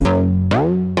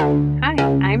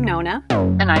Nona.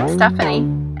 And I'm Stephanie,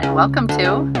 and welcome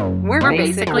to We're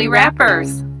Basically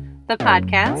Rappers. The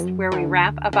podcast where we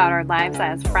rap about our lives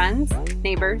as friends,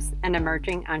 neighbors, and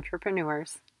emerging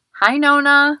entrepreneurs. Hi,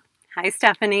 Nona. Hi,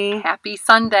 Stephanie. Happy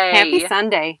Sunday. Happy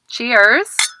Sunday.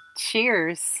 Cheers.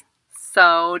 Cheers.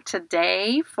 So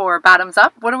today, for Bottoms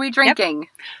Up, what are we drinking?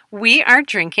 We are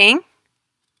drinking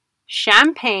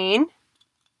champagne.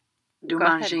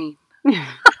 Dumanji.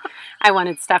 I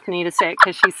wanted Stephanie to say it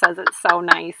because she says it so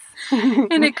nice.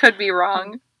 And it could be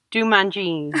wrong.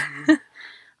 Dumanji.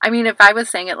 I mean, if I was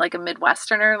saying it like a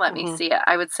Midwesterner, let me see it.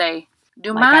 I would say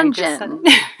Dumanjin,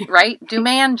 right?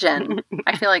 Dumanjin.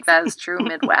 I feel like that is true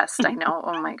Midwest. I know.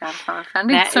 Oh my God, if I'm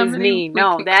offending that somebody. Is me.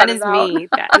 No, that is me.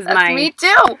 That is my. Me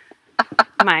too.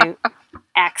 My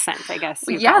accent, I guess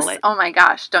you yes. call it. Oh my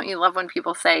gosh. Don't you love when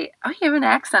people say, "Oh, you have an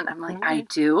accent"? I'm like, I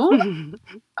do.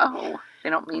 Oh, they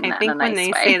don't mean that in a nice way. I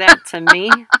think when they say that to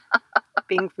me,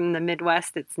 being from the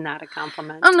Midwest, it's not a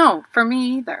compliment. Oh no, for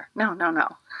me either. No.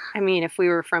 I mean, if we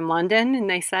were from London and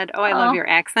they said, "Oh, I love your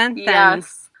accent," then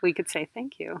yes, we could say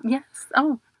thank you. Yes.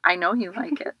 Oh, I know you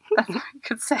like it. That's what I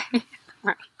could say.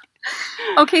 Right.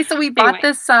 Okay, so we bought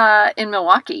this in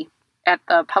Milwaukee at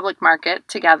the public market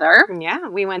together. Yeah,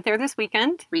 we went there this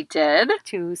weekend. We did.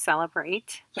 To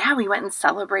celebrate. Yeah, we went and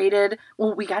celebrated.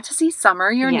 Well, we got to see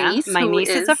Summer, your niece. My niece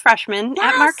is a freshman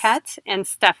at Marquette, and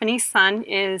Stephanie's son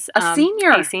is a senior.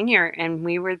 A senior, and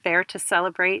we were there to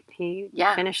celebrate. He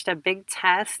finished a big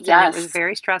test, and it was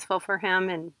very stressful for him,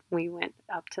 and we went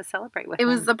up to celebrate with him.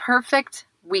 It was the perfect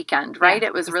weekend, right? Yeah,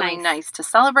 it was really nice to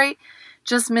celebrate.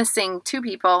 Just missing two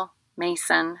people,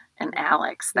 Mason and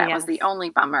Alex. That was the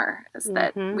only bummer, is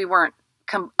that we weren't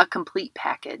a complete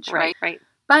package, right? Right.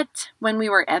 But when we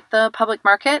were at the public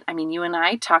market, I mean, you and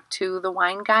I talked to the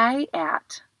wine guy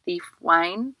at Thief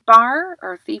Wine Bar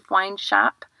or Thief Wine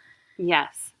Shop.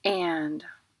 Yes. And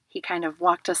he kind of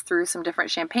walked us through some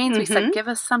different champagnes. We said, give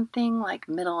us something like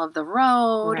middle of the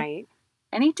road. Right.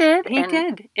 And he did. He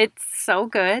did. It's so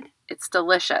good. It's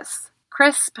delicious.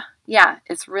 Crisp. Yeah,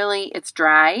 it's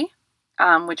dry.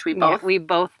 Which we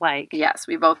both like. Yes,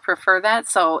 we both prefer that.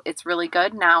 So it's really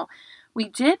good. Now, we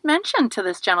did mention to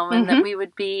this gentleman that we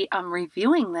would be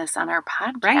reviewing this on our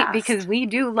podcast. Right, because we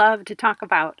do love to talk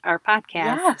about our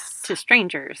podcast to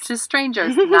strangers. To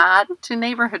strangers, not to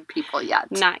neighborhood people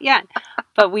yet. Not yet.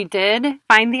 But we did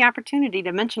find the opportunity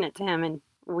to mention it to him, and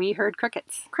we heard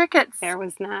crickets. Crickets. There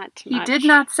was not He much. did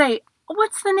not say,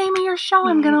 what's the name of your show?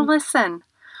 I'm going to listen.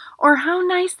 Or how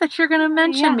nice that you're going to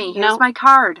mention me. Here's my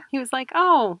card. He was like,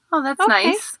 oh, that's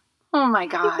nice. Oh, my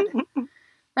God.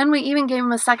 Then we even gave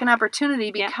him a second opportunity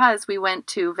because we went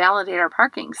to validate our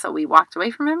parking. So we walked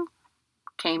away from him,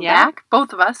 came back,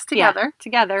 both of us together. Yeah,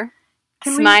 together.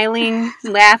 Smiling,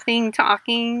 laughing,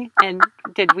 talking. And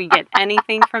did we get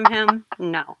anything from him?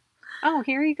 No. Oh,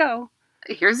 here you go.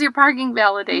 Here's your parking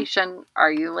validation.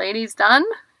 Are you ladies done?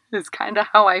 Is kind of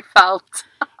how I felt.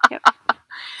 Yep.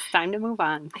 Time to move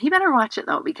on. He better watch it,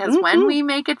 though, because when we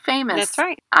make it famous, that's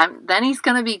right. Then he's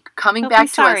going to be coming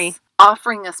back to us,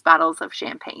 offering us bottles of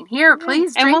champagne. Here,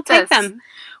 please drink and we'll this. Take them.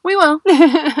 We will.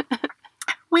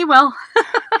 We will.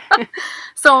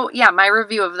 So, my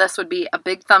review of this would be a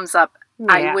big thumbs up. Yeah,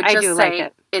 I would just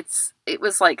say like it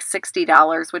was like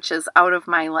 $60, which is out of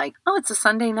my it's a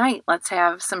Sunday night. Let's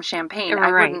have some champagne.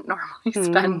 Right. I wouldn't normally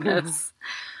spend this.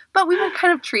 But we were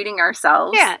kind of treating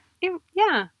ourselves. Yeah.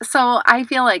 So I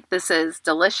feel like this is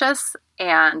delicious,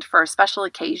 and for a special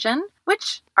occasion,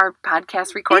 which our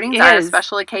podcast recordings are a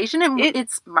special occasion, and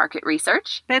it's market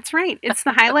research. That's right. It's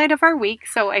the highlight of our week,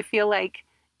 so I feel like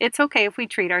it's okay if we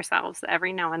treat ourselves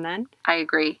every now and then. I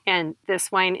agree. And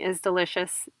this wine is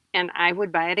delicious, and I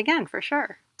would buy it again for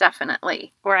sure.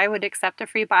 Definitely. Or I would accept a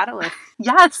free bottle if...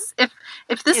 Yes.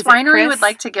 If this winery would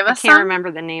like to give us some. I can't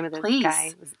remember the name of the guy.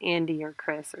 It was Andy or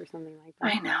Chris or something like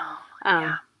that. I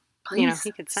know. Please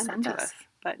he could send it to us,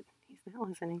 but he's not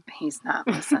listening. He's not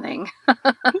listening.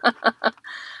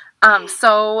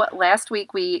 So last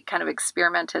week we kind of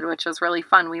experimented, which was really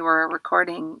fun. We were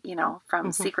recording,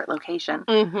 from secret location,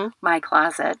 my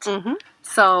closet.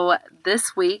 So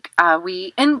this week our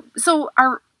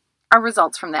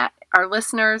results from that, our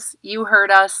listeners, you heard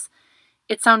us.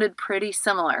 It sounded pretty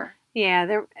similar.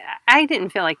 Yeah, I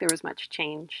didn't feel like there was much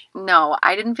change. No,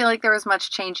 I didn't feel like there was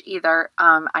much change either.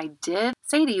 I did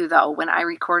say to you, though, when I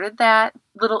recorded that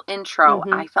little intro,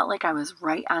 I felt like I was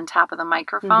right on top of the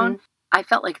microphone. I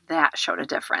felt like that showed a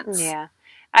difference. Yeah,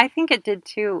 I think it did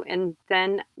too. And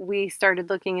then we started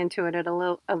looking into it a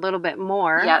little bit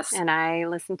more. Yes. And I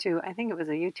listened to, I think it was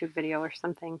a YouTube video or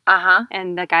something. Uh-huh.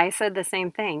 And the guy said the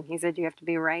same thing. He said you have to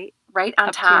be right on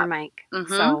up top to your mic.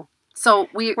 So So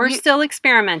we're still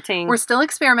experimenting. We're still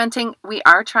experimenting. We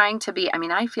are trying to be,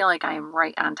 I feel like I am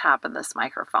right on top of this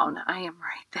microphone. I am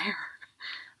right there.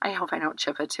 I hope I don't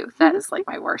chip a tooth. That is like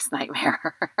my worst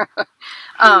nightmare.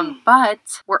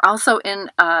 But we're also in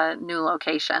a new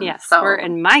location. Yes, so we're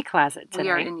in my closet today. We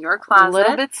are in your closet. A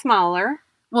little bit smaller.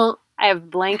 Well, I have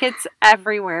blankets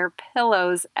everywhere,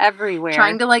 pillows everywhere.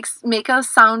 Trying to like make a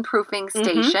soundproofing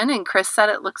station. And Chris said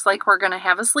it looks like we're going to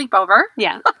have a sleepover.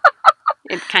 Yeah.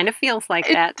 It kind of feels like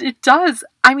that. It does.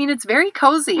 It's very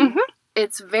cozy. Mm-hmm.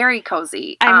 It's very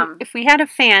cozy. If we had a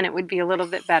fan, it would be a little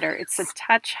bit better. It's a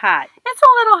touch hot. It's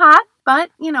a little hot,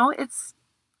 but, it's,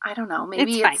 I don't know,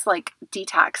 maybe it's like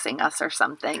detoxing us or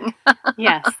something.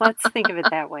 Yes, let's think of it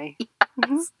that way. Yes.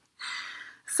 Mm-hmm.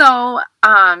 So,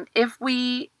 if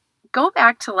we go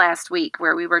back to last week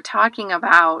where we were talking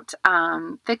about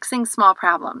fixing small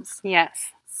problems.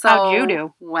 Yes. So, how'd you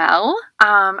do? Well,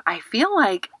 I feel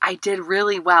like I did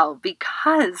really well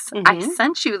because I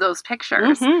sent you those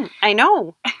pictures. Mm-hmm. I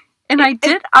know. And I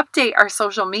did update our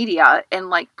social media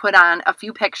and like put on a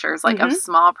few pictures like of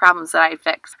small problems that I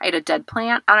fixed. I had a dead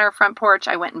plant on our front porch.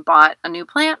 I went and bought a new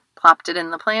plant, plopped it in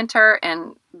the planter,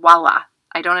 and voila.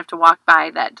 I don't have to walk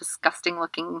by that disgusting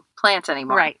looking plant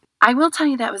anymore. Right. I will tell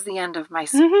you that was the end of my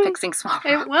fixing small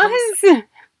problems. It was.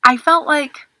 I felt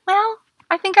like, well,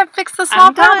 I think I've fixed the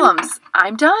small problems.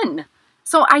 I'm done.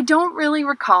 So I don't really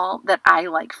recall that I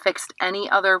fixed any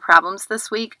other problems this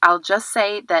week. I'll just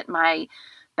say that my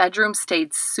bedroom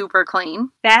stayed super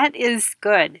clean. That is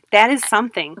good. That is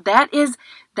something. That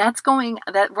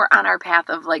we're on our path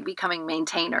of becoming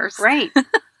maintainers. Right.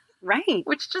 Right.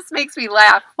 Which just makes me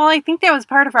laugh. Well, I think that was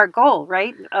part of our goal,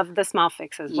 right? Of the small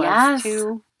fixes was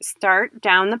to start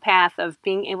down the path of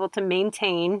being able to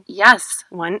maintain. Yes.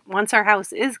 Once our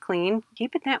house is clean,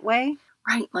 keep it that way.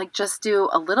 Right. Just do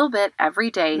a little bit every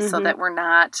day so that we're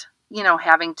not,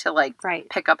 having to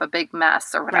pick up a big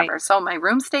mess or whatever. Right. So my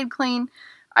room stayed clean.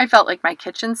 I felt like my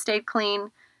kitchen stayed clean.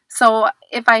 So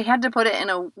if I had to put it in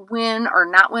a win or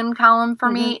not win column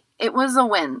for me, it was a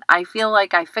win. I feel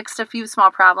like I fixed a few small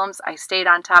problems. I stayed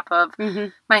on top of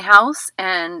my house.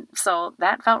 And so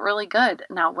that felt really good.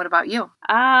 Now, what about you?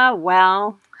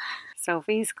 Well,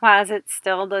 Sophie's closet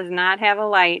still does not have a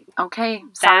light. Okay.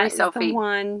 Sorry, Sophie. Sophie. That is the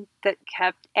one that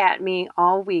kept at me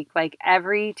all week.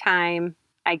 Every time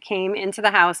I came into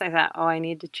the house, I thought, I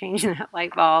need to change that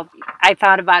light bulb. I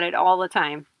thought about it all the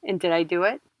time. And did I do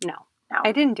it? No.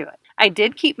 I didn't do it. I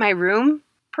did keep my room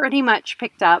pretty much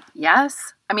picked up.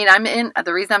 Yes.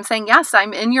 The reason I'm saying yes,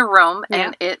 I'm in your room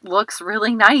and it looks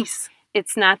really nice.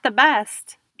 It's not the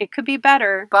best. It could be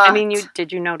better. But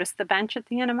did you notice the bench at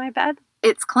the end of my bed?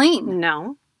 It's clean.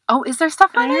 No. Oh, is there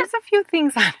stuff on it? There's a few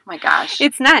things on it. Oh my gosh.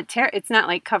 It's not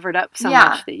covered up so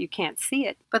much that you can't see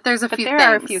it. But there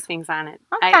are a few things on it.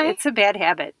 Okay. It's a bad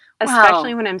habit.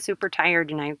 Especially when I'm super tired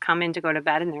and I come in to go to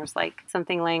bed and there's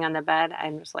something laying on the bed.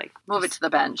 I'm just move it to the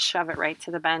bench. Shove it right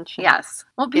to the bench. Yes.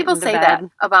 Well, people say that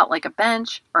about a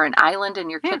bench or an island in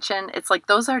your kitchen. It's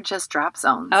those are just drop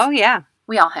zones. Oh, yeah.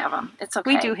 We all have them. It's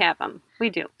okay. We do have them. We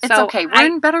do. It's okay. We're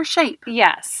in better shape.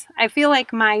 Yes. I feel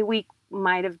like my week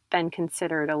might have been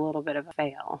considered a little bit of a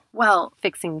fail. Well,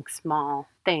 fixing small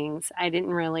things. I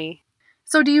didn't really.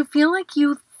 So do you feel like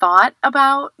you thought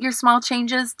about your small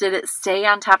changes? Did it stay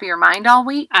on top of your mind all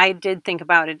week? I did think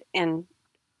about it, and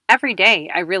every day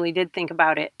I really did think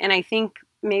about it. And I think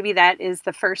maybe that is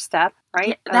the first step,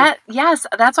 right? Yes,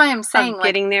 that's why I'm saying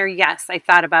getting there. Yes, I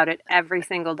thought about it every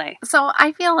single day. So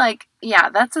I feel like,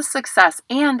 that's a success.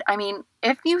 And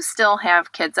if you still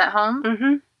have kids at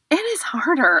home, it is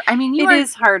harder. It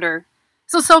is harder.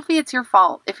 So Sophie, it's your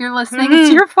fault. If you're listening, it's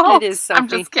your fault. It is, Sophie. I'm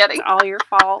just kidding. It's all your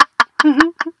fault.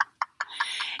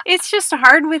 It's just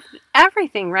hard with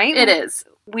everything, right? It is.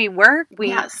 We work.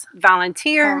 We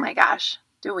volunteer. Oh my gosh.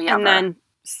 Do we ever? And then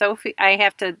Sophie, I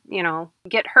have to,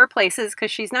 get her places because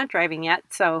she's not driving yet.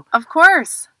 So of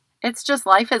course. It's just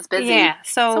life is busy. Yeah.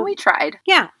 So we tried.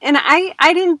 Yeah. And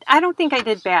I don't think I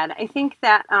did bad. I think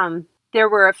that there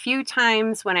were a few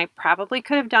times when I probably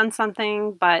could have done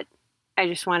something, but I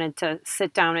just wanted to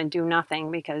sit down and do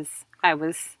nothing because I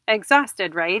was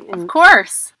exhausted, right? And of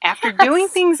course. After doing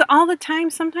things all the time,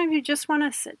 sometimes you just want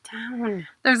to sit down.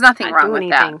 There's nothing wrong with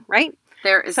that. Right?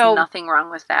 There is nothing wrong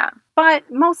with that. But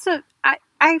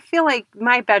I feel like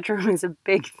my bedroom is a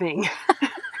big thing.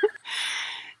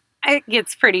 It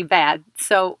gets pretty bad.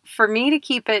 So for me to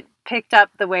keep it picked up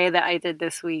the way that I did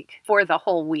this week for the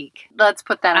whole week. Let's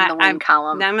put that in the win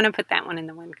column. I'm going to put that one in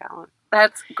the win column.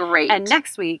 That's great. And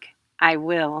next week, I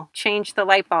will change the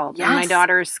light bulb in my Yes.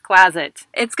 daughter's closet.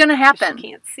 It's going to She happen.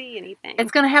 can't see anything.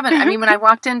 It's going to happen. I mean, when I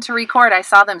walked in to record, I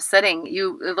saw them sitting.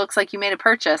 It looks like you made a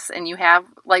purchase and you have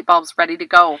light bulbs ready to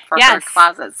go for her Yes.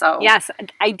 closet. So Yes,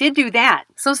 I did do that.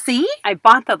 So see, I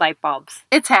bought the light bulbs.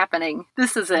 it's happening.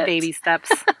 This is it. Baby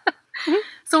steps.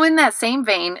 So in that same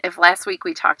vein, if last week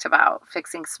we talked about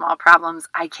fixing small problems,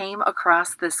 I came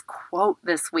across this quote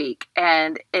this week,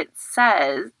 and it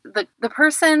says, the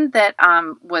person that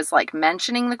was like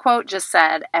mentioning the quote just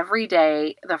said, every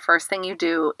day the first thing you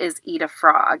do is eat a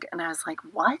frog. And I was like,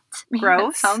 what?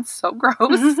 Gross. That sounds so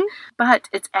gross. But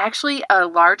it's actually a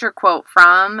larger quote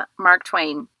from Mark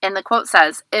Twain. And the quote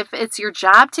says, if it's your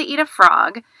job to eat a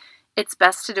frog, it's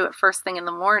best to do it first thing in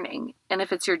the morning. And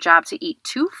if it's your job to eat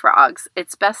 2 frogs,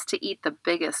 it's best to eat the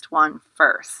biggest one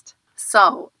first.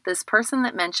 So this person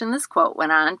that mentioned this quote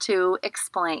went on to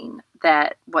explain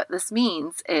that what this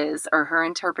means is, or her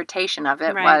interpretation of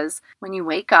it was, when you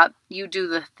wake up, you do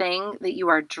the thing that you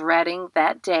are dreading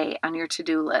that day on your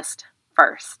to-do list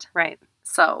first. Right.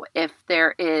 So if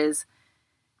there is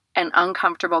an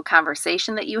uncomfortable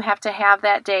conversation that you have to have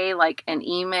that day, like an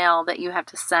email that you have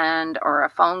to send or a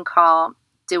phone call,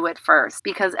 do it first,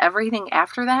 because everything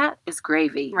after that is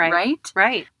gravy, right?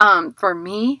 Right. For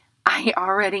me, I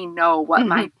already know what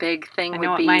my big thing would be. I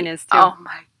know what mine is too. Oh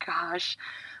my gosh.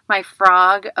 My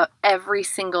frog every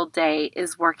single day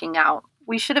is working out.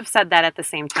 We should have said that at the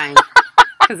same time,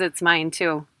 because it's mine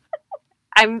too.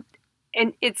 And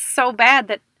it's so bad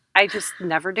that I just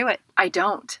never do it. I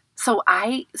don't. So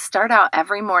I start out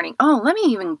every morning. Oh, let me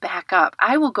even back up.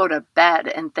 I will go to bed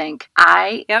and think,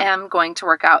 I am going to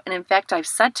work out. And in fact, I've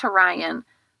said to Ryan,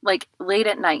 like late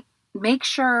at night, make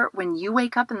sure when you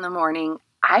wake up in the morning,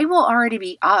 I will already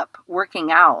be up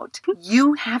working out.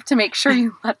 You have to make sure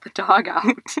you let the dog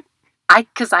out.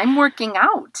 Because I'm working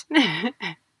out.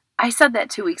 I said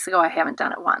that 2 weeks ago. I haven't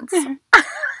done it once.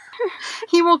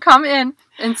 He will come in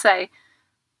and say,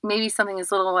 maybe something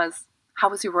as little as, how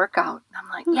was your workout? And I'm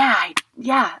like,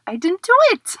 I didn't do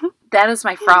it. That is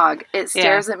my frog. It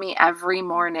stares at me every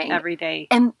morning. Every day.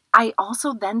 And I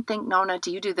also then think, Nona,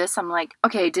 do you do this? I'm like,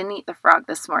 okay, I didn't eat the frog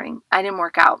this morning. I didn't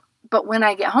work out. But when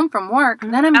I get home from work,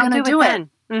 then I'm going to do it.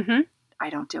 Mm-hmm. I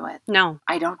don't do it. No.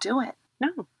 I don't do it.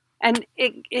 No. And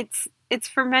it's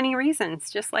for many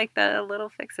reasons, just like the little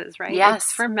fixes, right? Yes.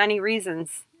 It's for many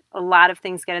reasons. A lot of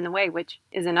things get in the way, which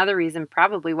is another reason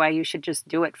probably why you should just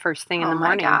do it first thing in the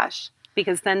morning. Oh my gosh.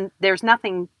 Because then there's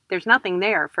nothing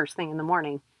there first thing in the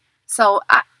morning. So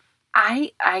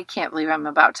I can't believe I'm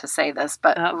about to say this,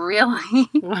 but really,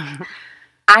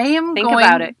 I am Think going...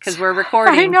 about it, because we're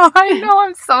recording. I know.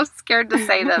 I'm so scared to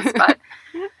say this, but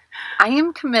I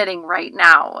am committing right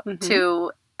now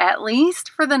to, at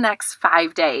least for the next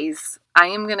 5 days, I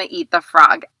am going to eat the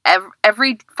frog.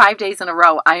 Every 5 days in a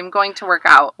row, I am going to work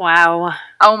out. Wow.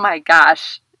 Oh my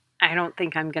gosh. I don't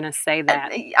think I'm going to say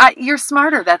that. You're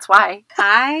smarter, that's why.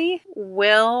 I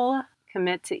will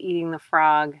commit to eating the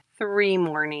frog 3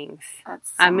 mornings. That's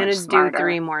so I'm going much to do smarter.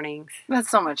 3 mornings. That's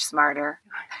so much smarter.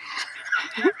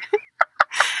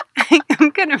 I'm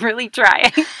going to really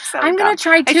try. I'm going to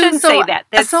try too. I shouldn't say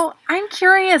that. So I'm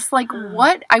curious, like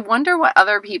I wonder what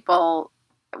other people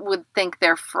would think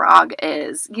their frog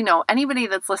is. You know, anybody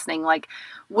that's listening, like,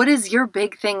 what is your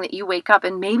big thing that you wake up,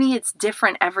 and maybe it's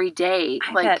different every day?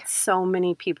 I bet so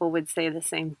many people would say the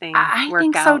same thing. I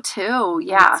think so too.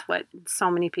 Yeah. That's what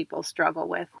so many people struggle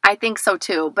with. I think so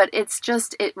too. But it's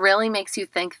just, it really makes you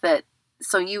think that,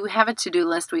 so you have a to-do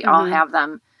list. We all have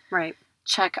them. Right.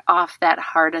 Check off that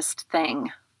hardest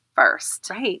thing first.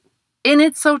 Right. And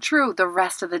it's so true. The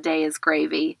rest of the day is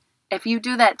gravy. If you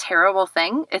do that terrible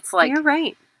thing, it's like... You're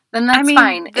right. Then that's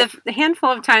fine. The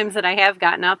handful of times that I have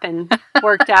gotten up and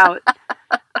worked out,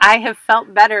 I have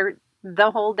felt better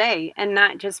the whole day. And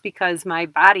not just because my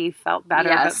body felt better,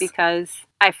 but because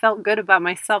I felt good about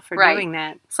myself for doing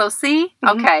that. So see?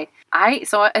 Okay.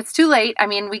 So it's too late. I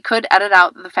mean, we could edit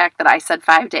out the fact that I said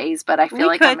 5 days, but I feel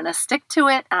like I'm going to stick to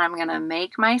it, and I'm going to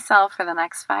make myself for the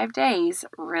next 5 days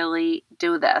really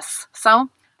do this. So...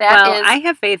 I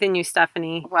have faith in you,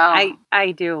 Stephanie. Well,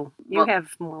 I do. You have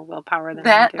more willpower than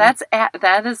I do.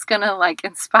 That is gonna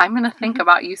inspire. I'm gonna think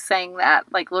about you saying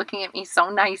that, like looking at me so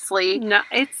nicely. No,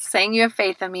 it's saying you have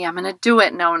faith in me. I'm gonna do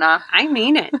it, Nona. I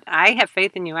mean it. I have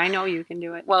faith in you. I know you can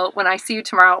do it. Well, when I see you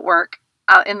tomorrow at work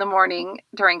in the morning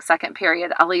during second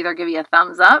period, I'll either give you a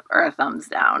thumbs up or a thumbs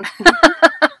down,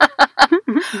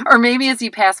 or maybe as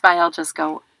you pass by, I'll just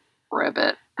go,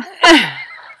 ribbit.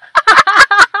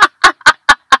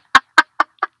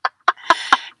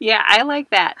 Yeah, I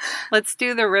like that. Let's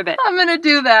do the ribbit. I'm going to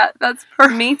do that. That's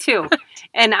perfect. Me too.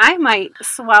 And I might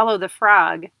swallow the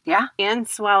frog. Yeah. And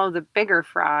swallow the bigger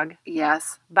frog.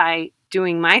 Yes. By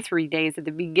doing my 3 days at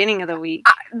the beginning of the week.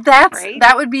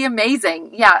 That would be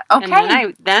amazing. Yeah. Okay.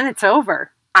 And then it's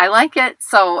over. I like it.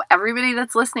 So everybody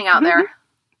that's listening out there,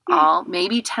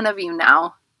 maybe 10 of you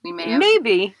now. We may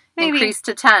have increased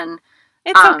to 10.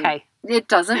 It's okay. It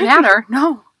doesn't matter.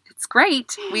 No, it's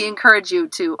great. We encourage you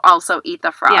to also eat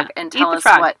the frog and tell us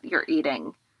what you're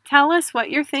eating. Tell us what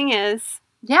your thing is.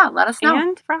 Yeah, let us know.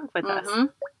 And frog with us.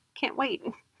 Can't wait.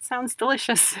 Sounds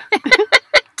delicious.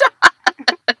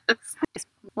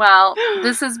 Well,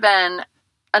 this has been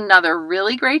another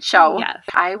really great show. Yes.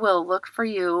 I will look for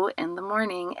you in the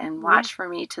morning and watch for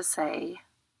me to say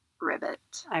ribbit.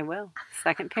 I will.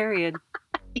 Second period.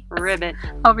 Ribbit.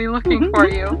 I'll be looking for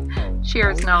you.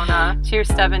 Cheers, Nona. Cheers,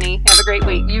 Stephanie. Have a great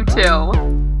week. You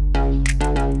too.